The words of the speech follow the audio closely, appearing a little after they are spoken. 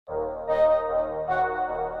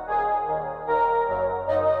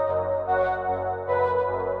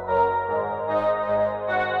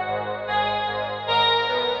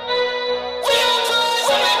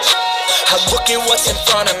Look at what's in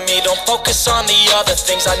front of me, don't focus on the other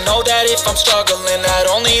things. I know that if I'm struggling, that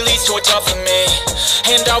only leads to a tougher me.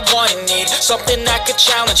 And I want and need something that could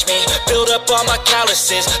challenge me. Build up all my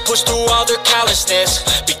calluses, push through all their callousness.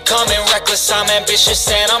 Becoming reckless, I'm ambitious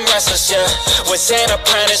and I'm restless, yeah. Was an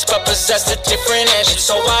apprentice but possessed a different engine,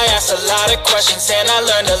 so I asked a lot of questions and I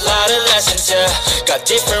learned a lot of lessons, yeah. Got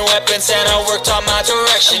different weapons and I worked on my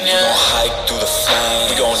direction, yeah. We gon' hike through the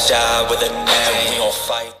flames, we gon' die with a name, we gon'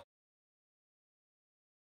 fight.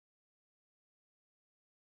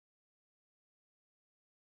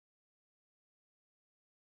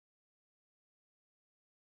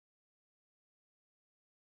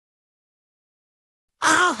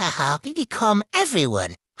 I'll become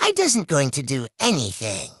everyone. I wasn't going to do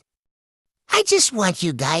anything. I just want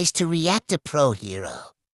you guys to react to Pro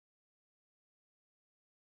Hero.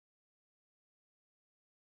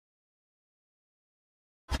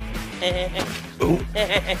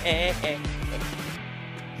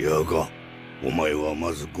 Yaga, お前は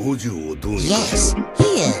まず50をどうにかし Yes, he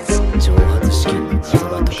is. 挑発試験の謎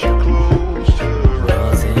が解けた。俺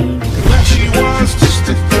は全員で She was just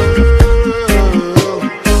a girl.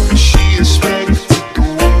 She expected the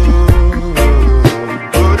world,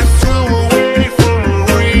 but it flew away from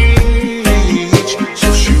her reach. So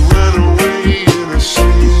she ran away in her sleep.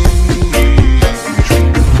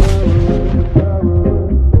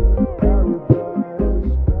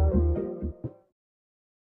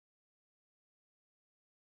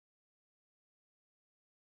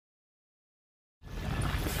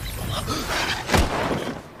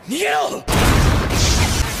 Nigero!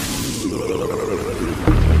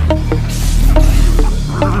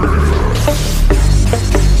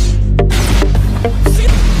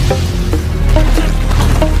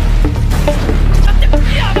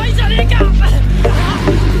 やばいじゃねえか！な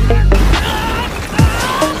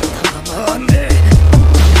んで？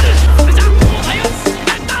それじゃお前を死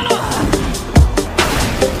んだろ！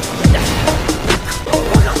この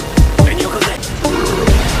バカ！俺によこせ！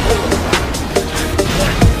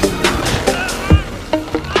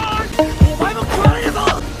お前も食われるぞ！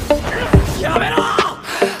やめろ！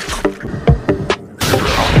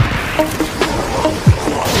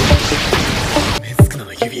目つくの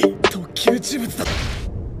は指、特級呪物だ。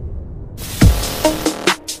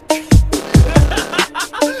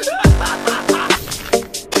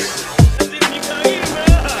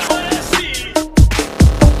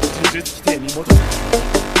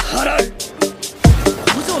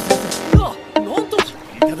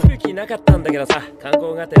なかったんだけどさ、観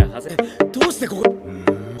光がてら外れ。どうしてここ？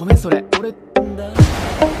ごめん、それ俺んだ。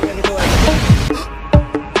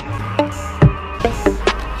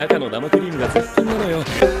赤の生クリームが絶品なのよ。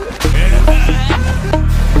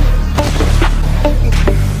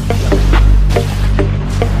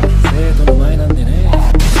生徒の前なんでね。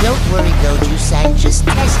Don't worry, Gojou-san, just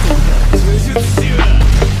testing her. 呪術師は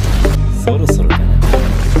そろそろかな。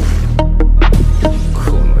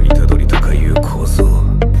この虎杖とかいう小僧。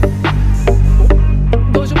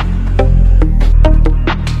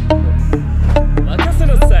任せ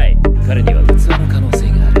なさい。彼には器の可能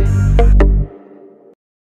性がある。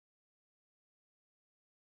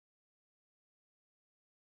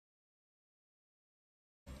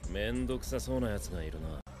めんどくさそうなやつがいる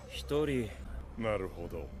な。一人。なるほ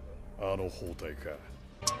ど、あの包帯か。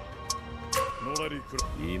のらりくら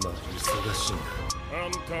今忙しいんだ。あ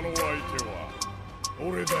んたの相手は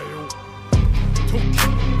俺だよ。と